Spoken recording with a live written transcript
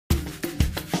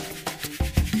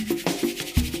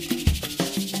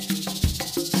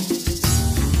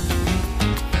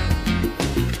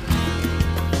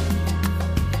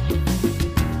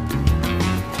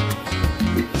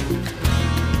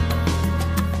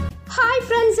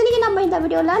friends, இன்னைக்கு நம்ம இந்த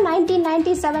வீடியோல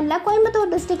 1997ல கோயம்புத்தூர்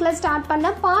டிஸ்ட்ரிக்ட்ல ஸ்டார்ட்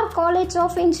பண்ண park college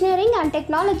of engineering and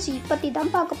technology பத்தி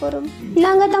தான் பார்க்க போறோம்.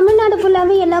 நாங்க தமிழ்நாடு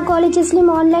ஃபுல்லாவே எல்லா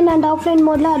காலேஜஸ்லயும் ஆன்லைன் அண்ட் ஆஃப்லைன்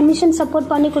மோட்ல அட்மிஷன்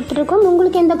சப்போர்ட் பண்ணி கொடுத்துருக்கோம்.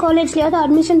 உங்களுக்கு எந்த காலேஜ்லயாவது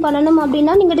அட்மிஷன் பண்ணணும்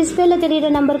அப்படின்னா நீங்க டிஸ்பிளேல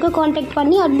தெரியுற நம்பருக்கு கான்டாக்ட்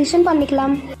பண்ணி அட்மிஷன்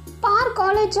பண்ணிக்கலாம். Park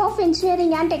college of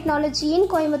engineering and technology in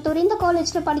Coimbatore. இந்த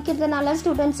காலேஜ்ல படிக்கிறதுனால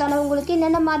ஸ்டூடெண்ட்ஸ் உங்களுக்கு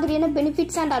என்னென்ன மாதிரியான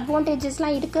பெனிஃபிட்ஸ் அண்ட்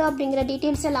அட்வான்டேஜஸ்லாம் இருக்கு அப்படிங்கிற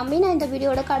டீடைல்ஸ் எல்லாமே நான் இந்த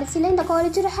வீடியோட கடைசியில் இந்த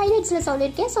காலேஜோட ஹைலைட்ஸ்ல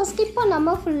சொல்லியிருக்கேன். ஸோ ஸ்கிப்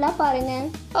பண்ணாம ஃபுல்லா பாருங்க.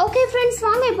 ஓகே ஃப்ரெண்ட்ஸ்,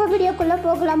 வாங்க இப்போ வீடியோக்குள்ள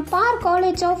போகலாம். Park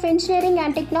college of engineering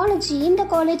and technology இந்த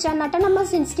காலேஜ்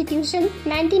அட்டானமஸ் இன்ஸ்டிடியூஷன்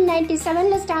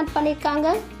 1997ல ஸ்டார்ட்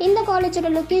பண்ணிருக்காங்க. இந்த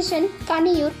காலேஜோட லொகேஷன்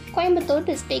கனியூர், கோயம்புத்தூர்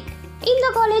டிஸ்ட்ரிக்ட். இந்த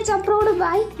college approved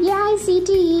by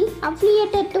AICTE,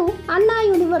 affiliated to Anna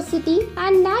University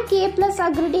and NAC A+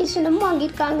 accreditation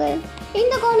வாங்கியிருக்காங்க.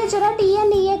 இந்த காலேஜோட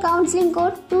TNEA கவுன்சிலிங்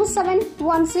கோட்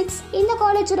 2716. இந்த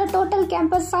காலேஜோட டோட்டல்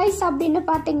கேம்பஸ் சைஸ் அப்படின்னு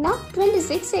பார்த்தீங்கன்னா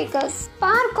 26 acres.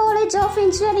 Park college of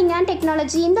engineering and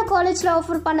technology இந்த காலேஜ்ல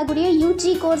ஆஃபர் பண்ணக்கூடிய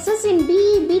UG courses in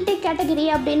BE BTech category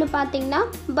அப்படின்னு பார்த்தீங்கன்னா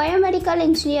biomedical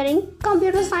engineering,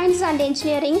 computer science and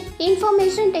engineering,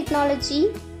 information technology,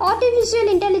 Artificial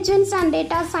Intelligence and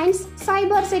Data Science,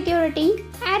 Cyber Security,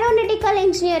 Aeronautical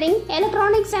Engineering,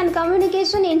 Electronics and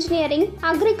Communication Engineering,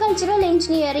 Agricultural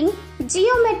Engineering,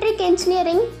 Geometric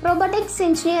Engineering, Robotics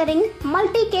Engineering,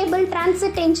 Multi-Cable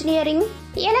Transit Engineering,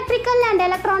 Electrical and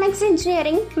Electronics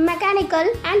Engineering, Mechanical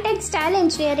and Textile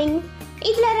Engineering.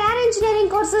 இதுல rare engineering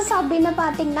courses அப்படின்னு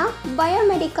பார்த்தீங்கன்னா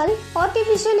biomedical,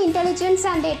 artificial intelligence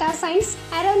and data science,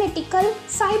 aeronautical,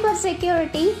 cyber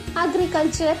security,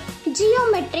 agriculture,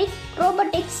 geometric,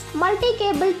 robotics, multi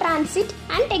cable transit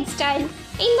and textile.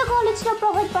 இந்த காலேஜ்ல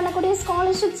provide பண்ணக்கூடிய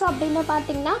scholarships அப்படின்னு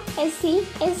பார்த்தீங்கன்னா SC,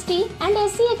 ST and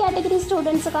SCA category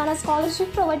ஸ்டூடெண்ட்ஸுக்கான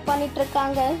scholarship provide பண்ணிட்டு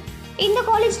இருக்காங்க. இந்த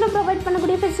காலேஜ்ல ப்ரொவைட்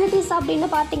பண்ணக்கூடிய ஃபெசிலிட்டிஸ் அப்படின்னு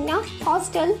பார்த்தீங்கன்னா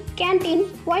hostel, canteen,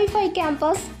 wifi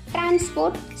campus,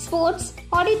 transport, sports,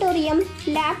 auditorium,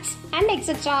 labs and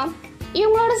etcetera.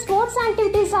 இவங்களோட ஸ்போர்ட்ஸ்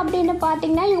ஆக்டிவிட்டிஸ் அப்படின்னு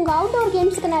பார்த்தீங்கன்னா இவங்க அவுட்டோர்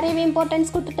கேம்ஸ்க்கு நிறையவே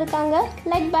இம்பார்ட்டன்ஸ் கொடுத்துட்டு இருக்காங்க.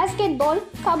 Like basket ball,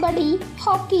 kabaddi,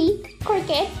 hockey,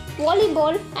 cricket,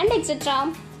 volleyball and etcetera.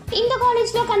 இந்த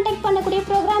காலேஜ்ல கண்டக்ட் பண்ணக்கூடிய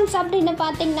ப்ரோக்ராம்ஸ் அப்படின்னு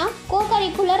பார்த்தீங்கன்னா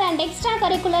கோ-கரிக்குலர் and extra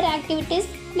curricular activities,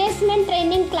 placement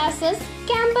training classes,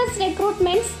 campus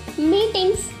recruitments,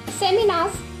 meetings,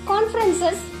 seminars,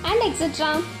 conferences and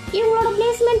etcetera. இவங்களோட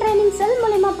பிளேஸ்மெண்ட் ட்ரைனிங் செல்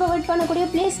மூலமா ப்ரொவைட் பண்ணக்கூடிய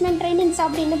பிளேஸ்மெண்ட் ட்ரைனிங்ஸ்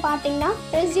அப்படின்னு பார்த்தீங்கன்னா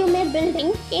resume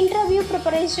building, interview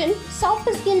preparation,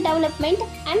 soft skill development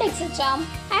and etcetera.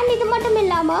 And இது மட்டும்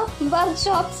இல்லாம work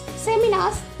shops,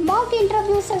 seminars, Mach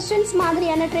interview sessions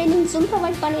மாதிரியான ட்ரைனிங்ஸும்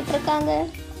provide பண்ணிட்டு இருக்காங்க.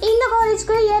 இந்த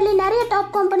காலேஜ்க்கு இயர்லி நிறைய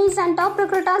top companies and top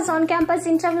recruiters on campus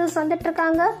interviews வந்துட்டு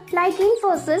இருக்காங்க. Like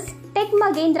Infosys, tech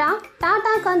Mahindra,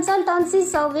 Tata consultancy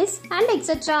service and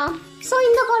etcetera. So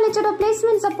இந்த காலேஜோட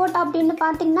பிளேஸ்மெண்ட் சப்போர்ட் அப்படின்னு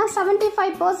பார்த்தீங்கன்னா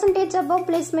 75% அபவ்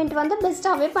பிளேஸ்மெண்ட் வந்து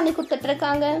பெஸ்ட்டாகவே பண்ணி கொடுத்துட்டு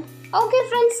இருக்காங்க. Okay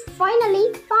friends, finally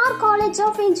park college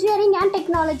of engineering and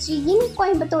technology in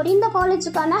Coimbatore இந்த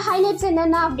காலேஜுக்கான ஹைலைட்ஸ்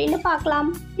என்னென்ன அப்படின்னு பார்க்கலாம்.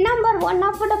 Number 1,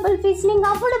 affordable fees.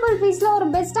 நீங்கள் அஃபோர்டபுள் ஃபீஸில் ஒரு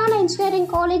பெஸ்ட்டான இன்ஜினியரிங்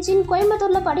காலேஜ் இன்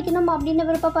கோயம்புத்தூரில் படிக்கணும் அப்படின்னு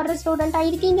விருப்பப்படுற ஸ்டூடெண்ட்டாக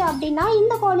இருக்கீங்க அப்படின்னா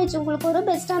இந்த காலேஜ் உங்களுக்கு ஒரு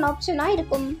பெஸ்ட்டான ஆப்ஷனாக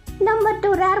இருக்கும். Number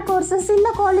 2, rare courses.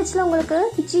 இந்த காலேஜில் உங்களுக்கு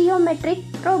geometric,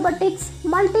 robotics,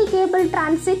 multi cable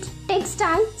transit,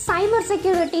 textile, cyber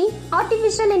security,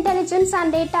 artificial intelligence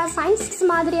and data science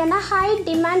மாதிரியான ஹை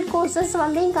டிமாண்ட் கோர்சஸ்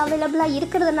வந்து இங்கே அவைலபிளாக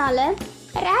இருக்கிறதுனால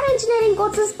ரேர் இன்ஜினியரிங்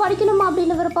கோர்சஸ் படிக்கணும்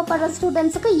அப்படின்னு விருப்பப்படுற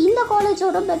ஸ்டூடெண்ட்ஸுக்கு இந்த காலேஜ்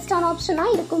ஒரு பெஸ்டான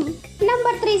ஆப்ஷனாக இருக்கும்.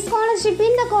 Number 3, scholarship.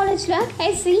 இந்த காலேஜில்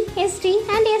SC, ST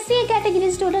and SCA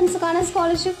category ஸ்டூடெண்ட்ஸுக்கான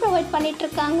scholarship provide பண்ணிட்டு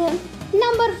இருக்காங்க.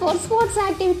 Number 4, sports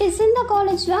activities. இந்த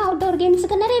காலேஜ்ல அவுட்டோர்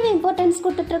கேம்ஸுக்கு நிறைய இம்பார்ட்டன்ஸ்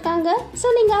கொடுத்துட்டு இருக்காங்க. ஸோ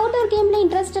நீங்க அவுட்டோர் கேம்ல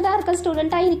இன்ட்ரெஸ்டடா இருக்க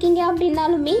ஸ்டூடெண்டா இருக்கீங்க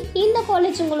அப்படின்னாலுமே இந்த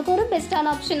காலேஜ் உங்களுக்கு ஒரு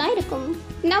பெஸ்டான ஆப்ஷனா இருக்கும்.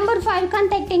 Number 5,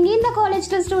 conducting. இந்த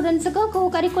காலேஜ்ல ஸ்டூடெண்ட்ஸுக்கு கோ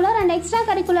curricular and extra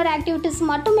curricular activities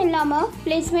மட்டும் இல்லாம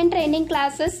placement training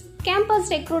classes,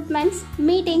 campus recruitments,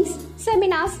 meetings,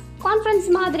 seminars, conference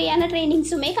மாதிரியான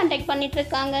ட்ரைனிங்ஸுமே கண்டக்ட் பண்ணிட்டு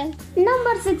இருக்காங்க.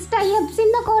 Number 6, tie-ups.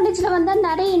 இந்த காலேஜ்ல வந்து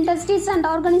நிறைய இண்டஸ்ட்ரீஸ் அண்ட்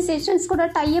ஆர்கனைசேஷன்ஸ் கூட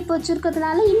டைஅப்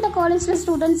வச்சிருக்கிறதுனால இந்த காலேஜ்ல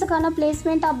ஸ்டூடெண்ட்ஸுக்கான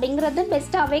பிளேஸ்மெண்ட் அப்படிங்கிறது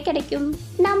பெஸ்ட்டாவே கிடைக்கும்.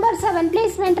 Number 7,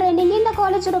 placement training. இந்த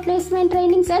காலேஜோட பிளேஸ்மெண்ட்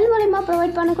ட்ரைனிங் செல் மூலமா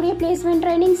ப்ரொவைட் பண்ணக்கூடிய பிளேஸ்மெண்ட்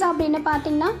ட்ரைனிங்ஸ் அப்படின்னு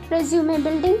பார்த்தீங்கன்னா resume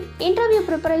building, interview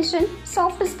preparation,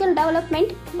 soft skill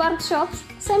development, work shops,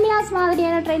 seminars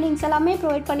மாதிரியான ட்ரைனிங்ஸ் எல்லாமே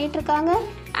ப்ரொவைட் பண்ணிட்டு இருக்காங்க.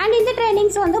 அண்ட் இந்த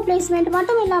ட்ரைனிங்ஸ் வந்து பிளேஸ்மெண்ட்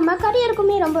மட்டும் இல்லாமல்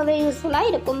கரியருக்குமே ரொம்பவே யூஸ்ஃபுல்லாக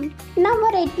இருக்கும்.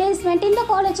 Number 8, placement. இந்த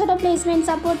காலேஜோட பிளேஸ்மெண்ட்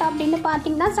சப்போர்ட் அப்படின்னு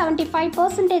பார்த்தீங்கன்னா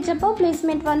 75% அப்போ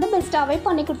பிளேஸ்மெண்ட் வந்து பெஸ்ட்டாகவே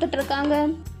பண்ணி கொடுத்துட்டு இருக்காங்க.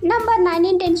 Number 9,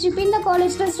 internship. இந்த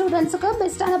காலேஜில் ஸ்டூடெண்ட்ஸுக்கு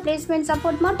பெஸ்ட்டான பிளேஸ்மெண்ட்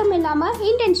சப்போர்ட் மட்டும் இல்லாமல்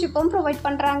இன்டர்ன்ஷிப்பும் ப்ரொவைட்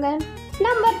பண்ணுறாங்க.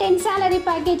 Number 10 salary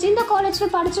package. இந்த காலேஜ்ல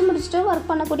படிச்சு முடிச்சுட்டு ஒர்க்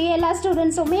பண்ணக்கூடிய எல்லா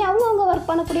ஸ்டூடெண்ட்ஸுமே அவங்க ஒர்க்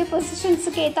பண்ணக்கூடிய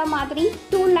பொசிஷன்ஸுக்கு ஏற்ற மாதிரி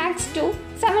 2 lakhs to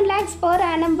 7 lakhs per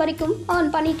annum வரைக்கும் earn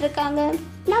பண்ணிட்டு இருக்காங்க.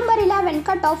 Number 11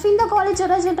 cut off. இந்த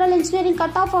காலேஜோட ஜெனரல் இன்ஜினியரிங்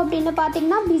கட் ஆஃப் அப்படின்னு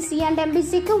பார்த்தீங்கன்னா PC and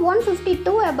எம்பிசிக்கு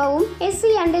 152 above,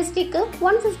 SC and எஸ்டிக்கு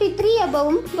 153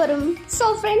 above வரும். So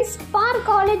friends, bar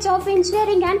college of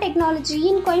engineering and technology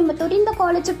in Coimbatore இந்த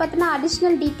காலேஜை பற்றின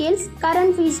additional details,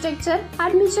 current fees structure,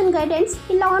 admission guidance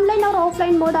இல்லை ஆன்லைன் ஒரு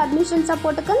ஆஃப்லைன் மோட் அட்மிஷன்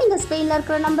சப்போர்ட்டுக்கு நீங்கள் ஸ்க்ரீனில்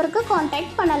இருக்கிற நம்பருக்கு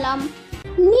கான்டாக்ட் பண்ணலாம்.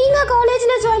 நீங்கள்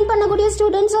காலேஜில் ஜாயின் பண்ணக்கூடிய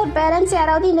ஸ்டூடெண்ட்ஸ் ஒரு பேரண்ட்ஸ்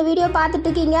யாராவது இந்த வீடியோ பார்த்துட்டு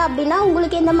இருக்கீங்க அப்படின்னா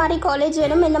உங்களுக்கு எந்த மாதிரி காலேஜ்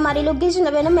வேணும், எந்த மாதிரி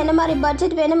லொக்கேஷனில் வேணும், எந்த மாதிரி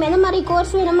பட்ஜெட் வேணும், எந்த மாதிரி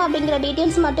கோர்ஸ் வேணும் அப்படிங்கிற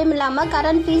டீட்டெயில்ஸ் மட்டும் இல்லாமல்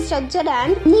கரண்ட் ஃபீஸ் ஸ்ட்ரக்சர்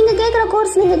அண்ட் நீங்கள் கேட்குற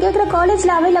கோர்ஸ் நீங்கள் கேட்குற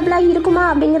காலேஜில் அவைலபிளாக இருக்குமா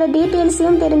அப்படிங்கிற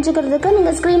டீட்டெயில்ஸையும் தெரிஞ்சுக்கிறதுக்கு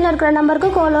நீங்கள் ஸ்க்ரீனில் இருக்கிற நம்பருக்கு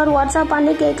கால் ஒரு வாட்ஸ்அப்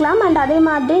பண்ணி கேட்கலாம். அண்ட் அதே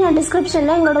மாதிரி நான்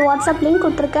டிஸ்கிரிப்ஷனில் எங்களோட வாட்ஸ்அப் லிங்க்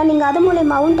கொடுத்துருக்கேன். நீங்கள் அது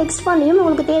மூலமாகவும் டெக்ஸ்ட் பண்ணியும்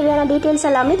உங்களுக்கு தேவையான டீட்டெயில்ஸ்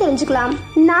எல்லாமே தெரிஞ்சுக்கலாம்.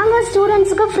 நாங்கள்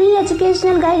ஸ்டூடெண்ட்ஸுக்கு free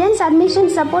educational guidance,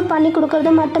 admission support பண்ணி கொடுக்குறது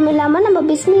மட்டும் இல்லாம நம்ம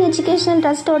பிஸ்மி எஜுகேஷனல்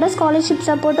ட்ரஸ்டோட ஸ்காலர்ஷிப்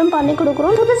சப்போர்ட்டும் பண்ணி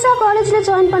கொடுக்குறோம். புதுசாக காலேஜ்ல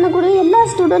ஜாயின் பண்ணக்கூடிய எல்லா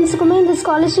ஸ்டூடெண்ட்ஸுக்குமே இந்த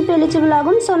ஸ்காலர்ஷிப் எலிஜிபிள்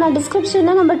ஆகும். ஸோ நான்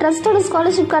டிஸ்கிரிப்ஷன்ல நம்ம ட்ரஸ்டோட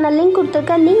ஸ்காலர்ஷிப்கான லிங்க்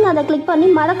கொடுத்துருக்கேன். நீங்க அதை கிளிக் பண்ணி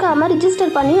மறக்காம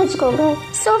ரிஜிஸ்டர் பண்ணி வச்சுக்கோங்க.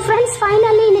 ஸோ ஃப்ரெண்ட்ஸ்,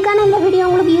 ஃபைனலி இன்னைக்கான இந்த வீடியோ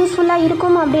உங்களுக்கு யூஸ்ஃபுல்லா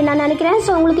இருக்கும் அப்படின்னு நான் நினைக்கிறேன்.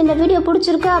 ஸோ உங்களுக்கு இந்த வீடியோ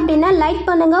பிடிச்சிருக்கு அப்படின்னா லைக்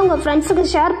பண்ணுங்க, உங்க ஃப்ரெண்ட்ஸுக்கு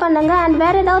ஷேர் பண்ணுங்க. அண்ட்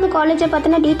வேற ஏதாவது காலேஜை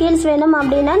பத்தின டீட்டெயில்ஸ் வேணும்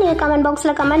அப்படின்னா நீங்க கமெண்ட்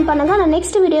பாக்ஸ்ல கமெண்ட் பண்ணுங்க. நான்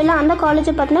நெக்ஸ்ட் வீடியோல அந்த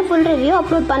காலேஜை பத்தின ஃபுல் ரிவ்யூ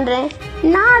அப்லோட் பண்றேன்.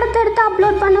 நான் அடுத்தடுத்து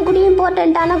அப்லோட் பண்ணக்கூடிய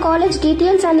இம்பார்ட்டண்ட்டான காலேஜ்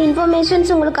டீட்டெயில்ஸ் அண்ட்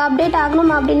இன்ஃபர்மேஷன்ஸ் உங்களுக்கு அப்டேட்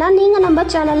ஆகணும் அப்படின்னா நீங்கள் நம்ம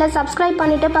சேனலை சப்ஸ்கிரைப்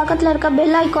பண்ணிவிட்டு பக்கத்தில் இருக்க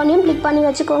பெல் ஐக்கானையும் கிளிக் பண்ணி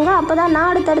வச்சுக்கோங்க. அப்போ தான்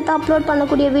நான் அடுத்தடுத்து அப்லோட்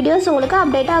பண்ணக்கூடிய வீடியோஸ் உங்களுக்கு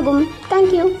அப்டேட் ஆகும்.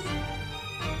 தேங்க்யூ.